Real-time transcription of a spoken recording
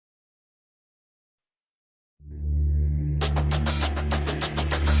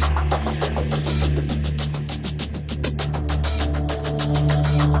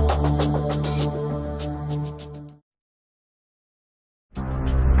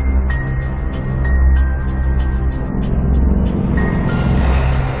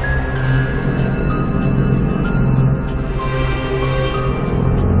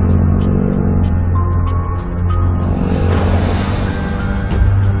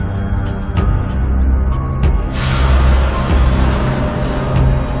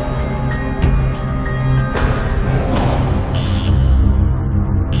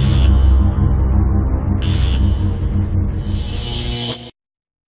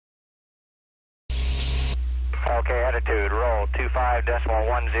Okay, attitude, roll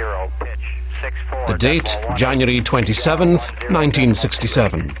 25.10, pitch 64. The date, January 27th,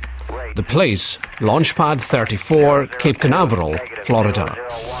 1967. The place, Launchpad 34, Cape Canaveral, Florida.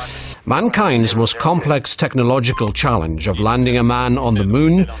 Mankind's most complex technological challenge of landing a man on the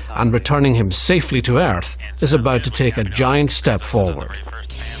moon and returning him safely to Earth is about to take a giant step forward.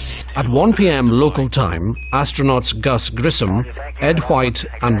 At 1 p.m. local time, astronauts Gus Grissom, Ed White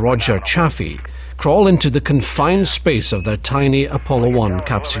and Roger Chaffee crawl into the confined space of their tiny Apollo 1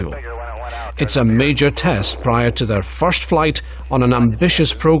 capsule. It's a major test prior to their first flight on an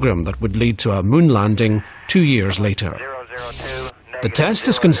ambitious program that would lead to a moon landing 2 years later. The test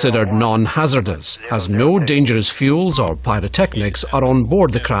is considered non-hazardous, as no dangerous fuels or pyrotechnics are on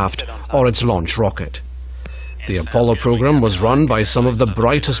board the craft or its launch rocket. The Apollo program was run by some of the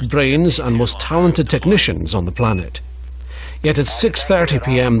brightest brains and most talented technicians on the planet. Yet at 6:30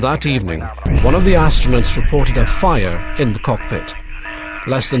 p.m. that evening, one of the astronauts reported a fire in the cockpit.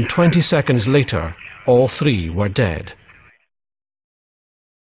 Less than 20 seconds later, all three were dead.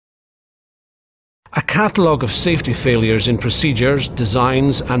 A catalogue of safety failures in procedures,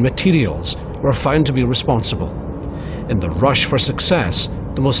 designs and materials were found to be responsible. In the rush for success,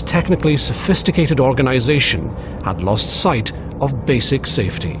 the most technically sophisticated organization had lost sight of basic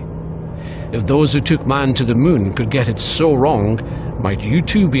safety. If those who took man to the moon could get it so wrong, might you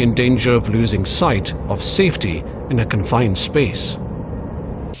too be in danger of losing sight of safety in a confined space?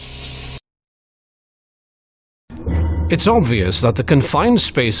 It's obvious that the confined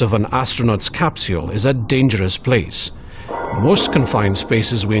space of an astronaut's capsule is a dangerous place. Most confined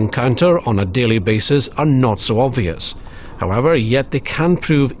spaces we encounter on a daily basis are not so obvious. However, yet they can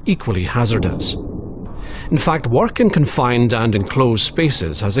prove equally hazardous. In fact, work in confined and enclosed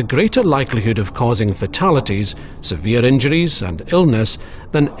spaces has a greater likelihood of causing fatalities, severe injuries and illness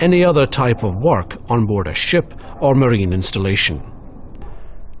than any other type of work on board a ship or marine installation.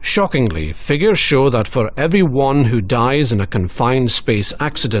 Shockingly, figures show that for every one who dies in a confined space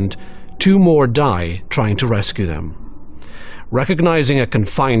accident, 2 more die trying to rescue them. Recognizing a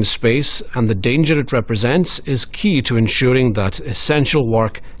confined space and the danger it represents is key to ensuring that essential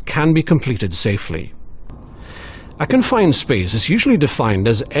work can be completed safely. A confined space is usually defined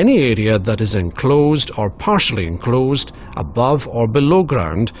as any area that is enclosed or partially enclosed, above or below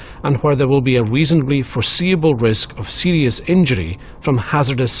ground, and where there will be a reasonably foreseeable risk of serious injury from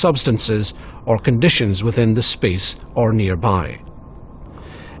hazardous substances or conditions within the space or nearby.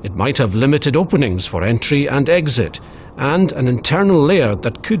 It might have limited openings for entry and exit, and an internal layer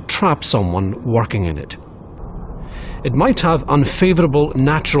that could trap someone working in it. It might have unfavorable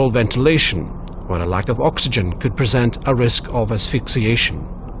natural ventilation, where a lack of oxygen could present a risk of asphyxiation.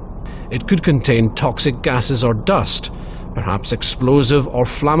 It could contain toxic gases or dust, perhaps explosive or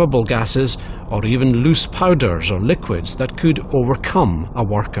flammable gases, or even loose powders or liquids that could overcome a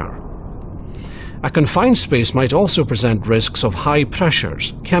worker. A confined space might also present risks of high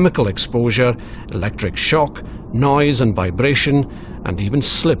pressures, chemical exposure, electric shock, noise and vibration, and even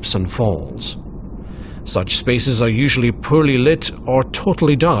slips and falls. Such spaces are usually poorly lit or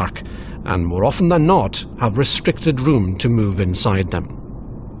totally dark, and more often than not have restricted room to move inside them.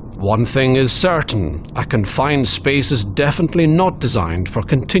 One thing is certain, a confined space is definitely not designed for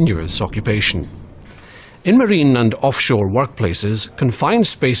continuous occupation. In marine and offshore workplaces, confined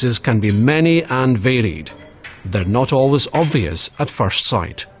spaces can be many and varied. They're not always obvious at first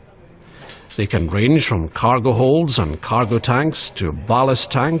sight. They can range from cargo holds and cargo tanks to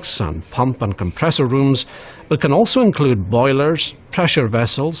ballast tanks and pump and compressor rooms, but can also include boilers, pressure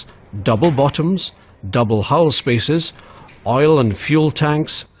vessels, double bottoms, double hull spaces, oil and fuel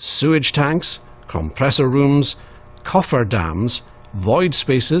tanks, sewage tanks, compressor rooms, coffer dams, void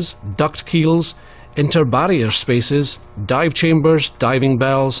spaces, duct keels, interbarrier spaces, dive chambers, diving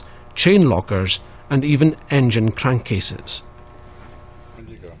bells, chain lockers, and even engine crankcases.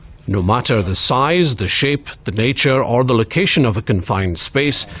 No matter the size, the shape, the nature, or the location of a confined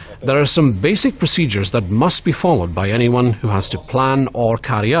space, there are some basic procedures that must be followed by anyone who has to plan or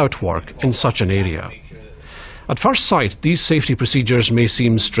carry out work in such an area. At first sight, these safety procedures may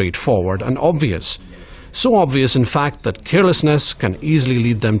seem straightforward and obvious. So obvious, in fact, that carelessness can easily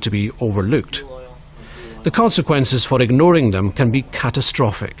lead them to be overlooked. The consequences for ignoring them can be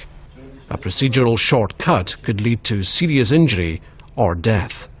catastrophic. A procedural shortcut could lead to serious injury or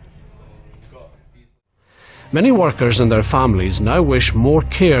death. Many workers and their families now wish more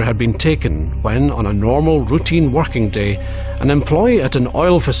care had been taken when, on a normal routine working day, an employee at an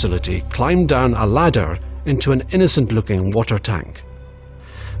oil facility climbed down a ladder into an innocent-looking water tank.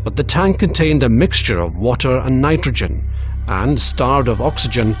 But the tank contained a mixture of water and nitrogen, and, starved of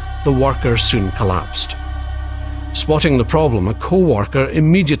oxygen, the worker soon collapsed. Spotting the problem, a co-worker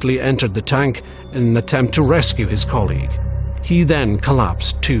immediately entered the tank in an attempt to rescue his colleague. He then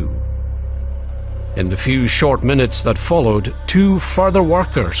collapsed too. In the few short minutes that followed, 2 further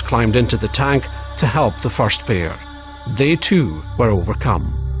workers climbed into the tank to help the first pair. They too were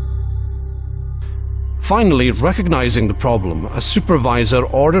overcome. Finally, recognizing the problem, a supervisor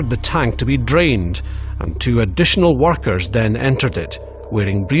ordered the tank to be drained, and 2 additional workers then entered it,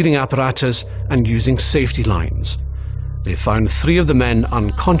 wearing breathing apparatus and using safety lines. They found 3 of the men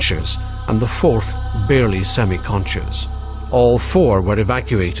unconscious and the 4th barely semi-conscious. All 4 were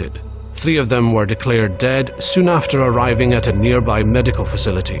evacuated. 3 of them were declared dead soon after arriving at a nearby medical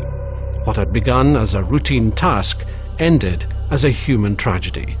facility. What had begun as a routine task ended as a human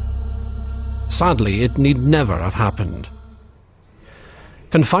tragedy. Sadly, it need never have happened.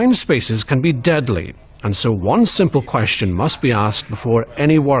 Confined spaces can be deadly, and so one simple question must be asked before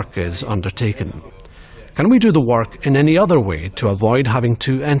any work is undertaken. Can we do the work in any other way to avoid having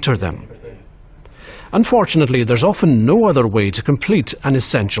to enter them? Unfortunately, there's often no other way to complete an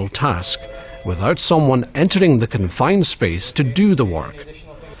essential task without someone entering the confined space to do the work.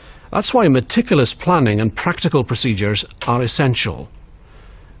 That's why meticulous planning and practical procedures are essential.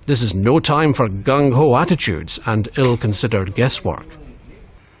 This is no time for gung-ho attitudes and ill-considered guesswork.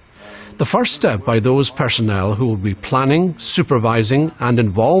 The first step by those personnel who will be planning, supervising and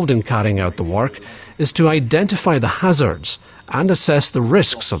involved in carrying out the work is to identify the hazards and assess the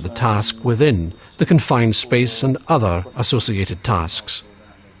risks of the task within the confined space and other associated tasks.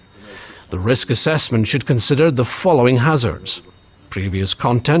 The risk assessment should consider the following hazards: previous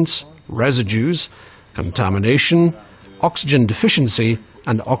contents, residues, contamination, oxygen deficiency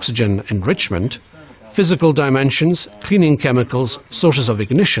and oxygen enrichment, physical dimensions, cleaning chemicals, sources of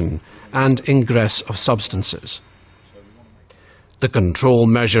ignition, and ingress of substances. The control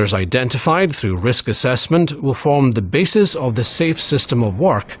measures identified through risk assessment will form the basis of the safe system of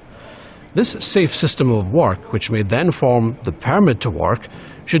work. This safe system of work, which may then form the permit to work,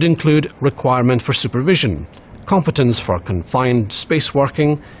 should include requirement for supervision, competence for confined space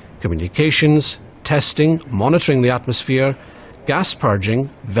working, communications, testing, monitoring the atmosphere, gas purging,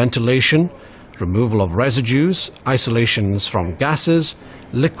 ventilation, removal of residues, isolations from gases,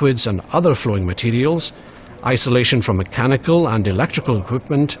 liquids and other flowing materials, isolation from mechanical and electrical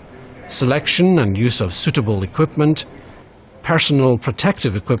equipment, selection and use of suitable equipment, personal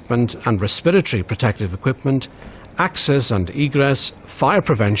protective equipment and respiratory protective equipment, access and egress, fire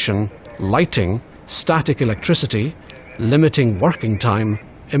prevention, lighting, static electricity, limiting working time,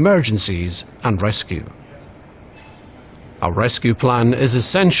 emergencies and rescue. A rescue plan is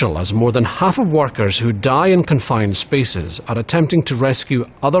essential as more than half of workers who die in confined spaces are attempting to rescue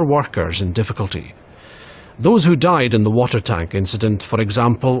other workers in difficulty. Those who died in the water tank incident, for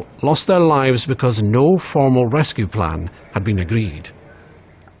example, lost their lives because no formal rescue plan had been agreed.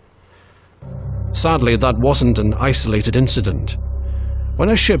 Sadly, that wasn't an isolated incident. When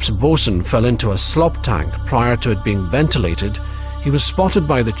a ship's bosun fell into a slop tank prior to it being ventilated, he was spotted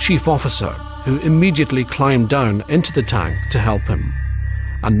by the chief officer, who immediately climbed down into the tank to help him.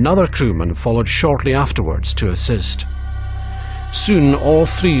 Another crewman followed shortly afterwards to assist. Soon all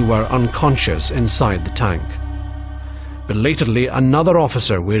 3 were unconscious inside the tank. Belatedly, another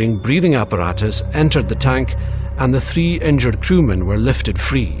officer wearing breathing apparatus entered the tank and the 3 injured crewmen were lifted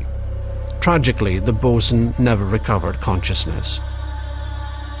free. Tragically, the bosun never recovered consciousness.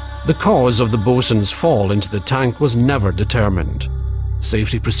 The cause of the bosun's fall into the tank was never determined.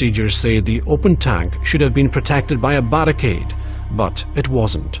 Safety procedures say the open tank should have been protected by a barricade, but it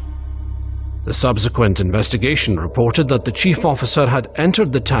wasn't. The subsequent investigation reported that the chief officer had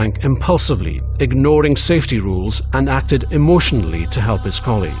entered the tank impulsively, ignoring safety rules, and acted emotionally to help his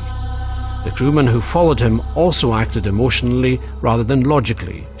colleague. The crewmen who followed him also acted emotionally rather than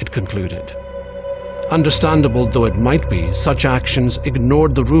logically, it concluded. Understandable though it might be, such actions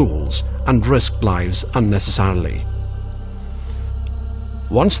ignored the rules and risked lives unnecessarily.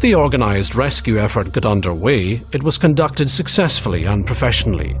 Once the organized rescue effort got underway, it was conducted successfully and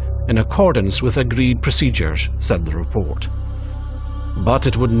professionally, in accordance with agreed procedures, said the report. But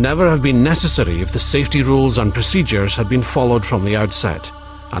it would never have been necessary if the safety rules and procedures had been followed from the outset.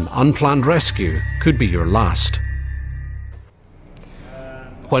 An unplanned rescue could be your last.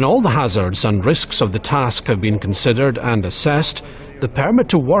 When all the hazards and risks of the task have been considered and assessed, the permit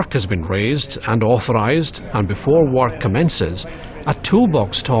to work has been raised and authorized, and before work commences, a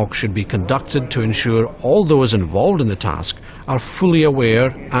Toolbox Talk should be conducted to ensure all those involved in the task are fully aware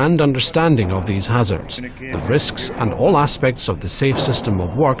and understanding of these hazards, the risks and all aspects of the safe system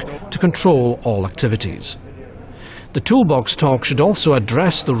of work to control all activities. The Toolbox Talk should also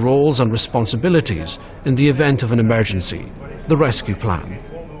address the roles and responsibilities in the event of an emergency, the rescue plan.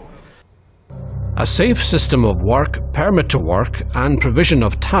 A safe system of work, permit to work and provision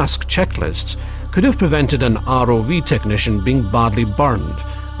of task checklists could have prevented an ROV technician being badly burned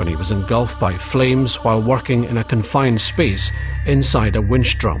when he was engulfed by flames while working in a confined space inside a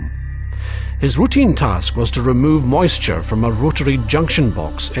winch drum. His routine task was to remove moisture from a rotary junction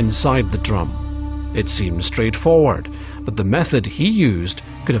box inside the drum. It seemed straightforward, but the method he used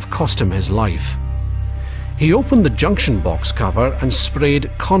could have cost him his life. He opened the junction box cover and sprayed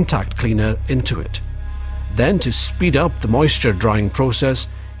contact cleaner into it. Then, to speed up the moisture drying process,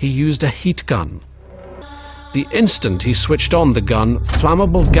 he used a heat gun. The instant he switched on the gun,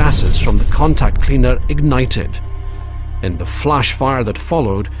 flammable gases from the contact cleaner ignited. In the flash fire that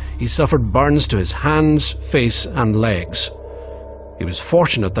followed, he suffered burns to his hands, face and legs. He was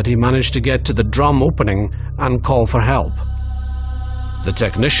fortunate that he managed to get to the drum opening and call for help. The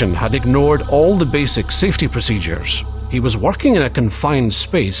technician had ignored all the basic safety procedures. He was working in a confined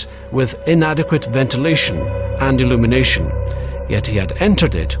space with inadequate ventilation and illumination, yet he had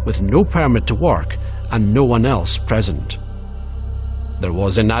entered it with no permit to work and no one else present. There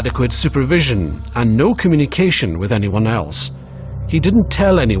was inadequate supervision and no communication with anyone else. He didn't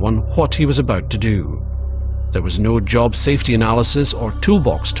tell anyone what he was about to do. There was no job safety analysis or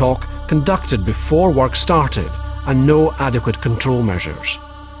toolbox talk conducted before work started, and no adequate control measures.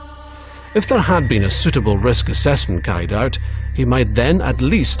 If there had been a suitable risk assessment carried out, he might then at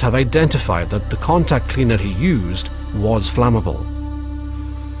least have identified that the contact cleaner he used was flammable.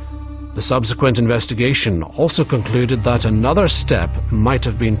 The subsequent investigation also concluded that another step might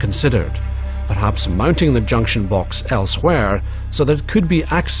have been considered, perhaps mounting the junction box elsewhere so that it could be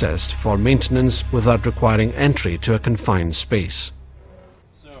accessed for maintenance without requiring entry to a confined space.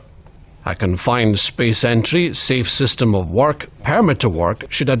 A confined space entry, safe system of work, permit to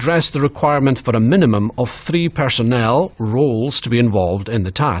work should address the requirement for a minimum of 3 personnel roles to be involved in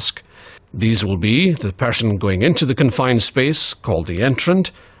the task. These will be the person going into the confined space, called the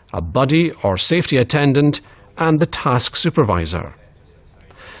entrant, a buddy or safety attendant, and the task supervisor.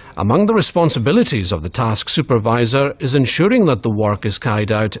 Among the responsibilities of the task supervisor is ensuring that the work is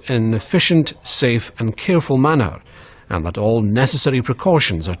carried out in an efficient, safe and careful manner, and that all necessary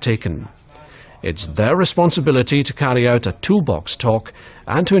precautions are taken. It's their responsibility to carry out a toolbox talk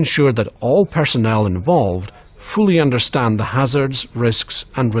and to ensure that all personnel involved fully understand the hazards, risks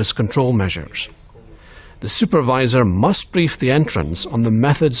and risk control measures. The supervisor must brief the entrants on the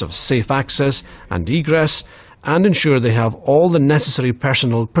methods of safe access and egress and ensure they have all the necessary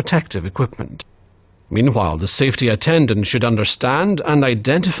personal protective equipment. Meanwhile, the safety attendant should understand and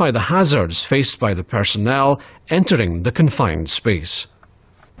identify the hazards faced by the personnel entering the confined space.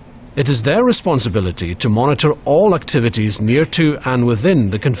 It is their responsibility to monitor all activities near to and within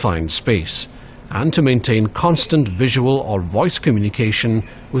the confined space, and to maintain constant visual or voice communication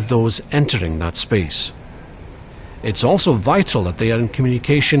with those entering that space. It's also vital that they are in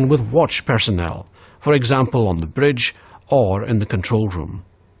communication with watch personnel, for example on the bridge or in the control room.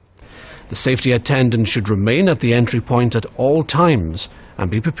 The safety attendant should remain at the entry point at all times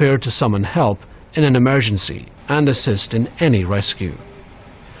and be prepared to summon help in an emergency and assist in any rescue.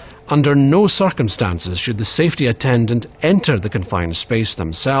 Under no circumstances should the safety attendant enter the confined space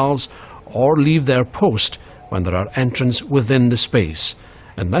themselves or leave their post when there are entrants within the space,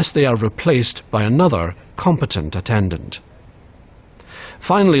 unless they are replaced by another competent attendant.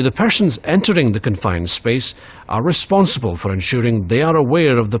 Finally, the persons entering the confined space are responsible for ensuring they are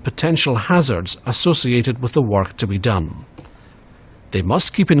aware of the potential hazards associated with the work to be done. They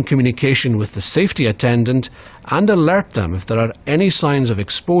must keep in communication with the safety attendant and alert them if there are any signs of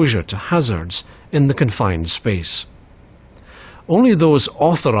exposure to hazards in the confined space. Only those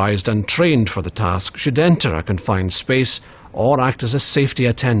authorized and trained for the task should enter a confined space or act as a safety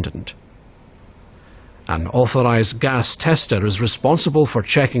attendant. An authorized gas tester is responsible for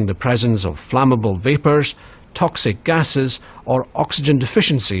checking the presence of flammable vapors, toxic gases, or oxygen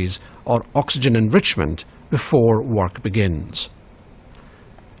deficiencies or oxygen enrichment before work begins.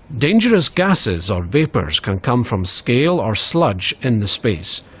 Dangerous gases or vapors can come from scale or sludge in the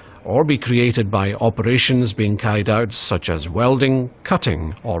space, or be created by operations being carried out such as welding,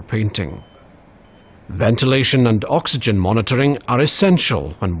 cutting, or painting. Ventilation and oxygen monitoring are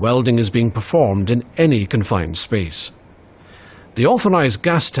essential when welding is being performed in any confined space. The authorized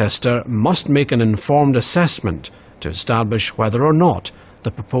gas tester must make an informed assessment to establish whether or not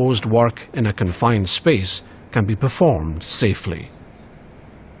the proposed work in a confined space can be performed safely.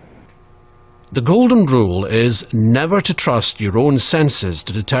 The golden rule is never to trust your own senses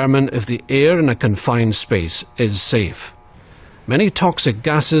to determine if the air in a confined space is safe. Many toxic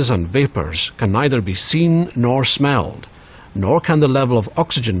gases and vapours can neither be seen nor smelled, nor can the level of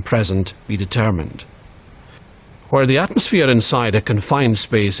oxygen present be determined. Where the atmosphere inside a confined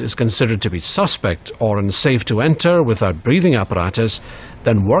space is considered to be suspect or unsafe to enter without breathing apparatus,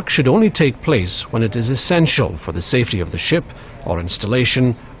 then work should only take place when it is essential for the safety of the ship or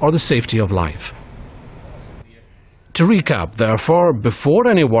installation or the safety of life. To recap, therefore, before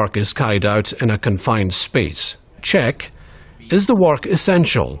any work is carried out in a confined space, check: is the work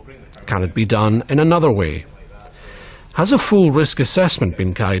essential? Can it be done in another way? Has a full risk assessment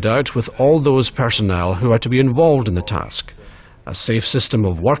been carried out with all those personnel who are to be involved in the task? A safe system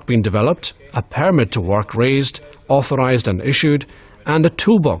of work been developed, a permit to work raised, authorised and issued, and a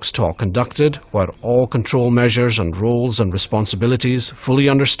toolbox talk conducted where all control measures and roles and responsibilities fully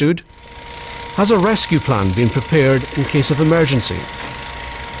understood? Has a rescue plan been prepared in case of emergency?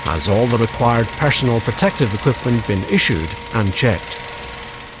 Has all the required personal protective equipment been issued and checked?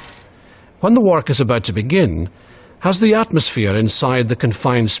 When the work is about to begin, has the atmosphere inside the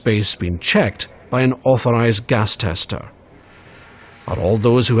confined space been checked by an authorised gas tester? Are all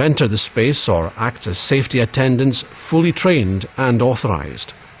those who enter the space or act as safety attendants fully trained and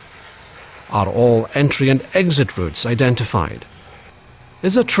authorised? Are all entry and exit routes identified?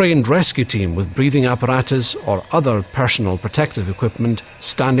 Is a trained rescue team with breathing apparatus or other personal protective equipment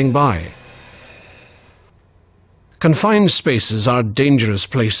standing by? Confined spaces are dangerous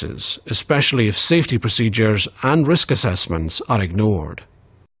places, especially if safety procedures and risk assessments are ignored.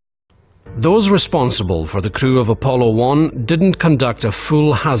 Those responsible for the crew of Apollo 1 didn't conduct a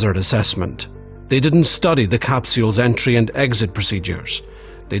full hazard assessment. They didn't study the capsule's entry and exit procedures.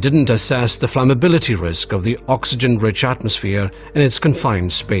 They didn't assess the flammability risk of the oxygen-rich atmosphere in its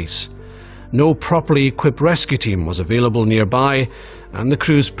confined space. No properly equipped rescue team was available nearby, and the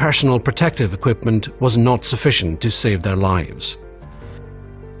crew's personal protective equipment was not sufficient to save their lives.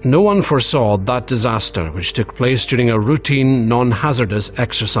 No one foresaw that disaster which took place during a routine, non-hazardous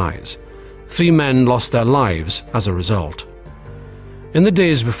exercise. 3 men lost their lives as a result. In the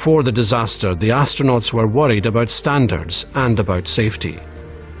days before the disaster, the astronauts were worried about standards and about safety.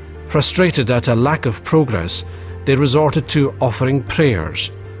 Frustrated at a lack of progress, they resorted to offering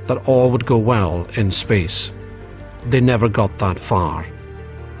prayers that all would go well in space. They never got that far.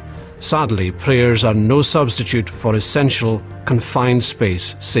 Sadly, prayers are no substitute for essential confined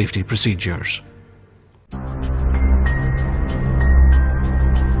space safety procedures.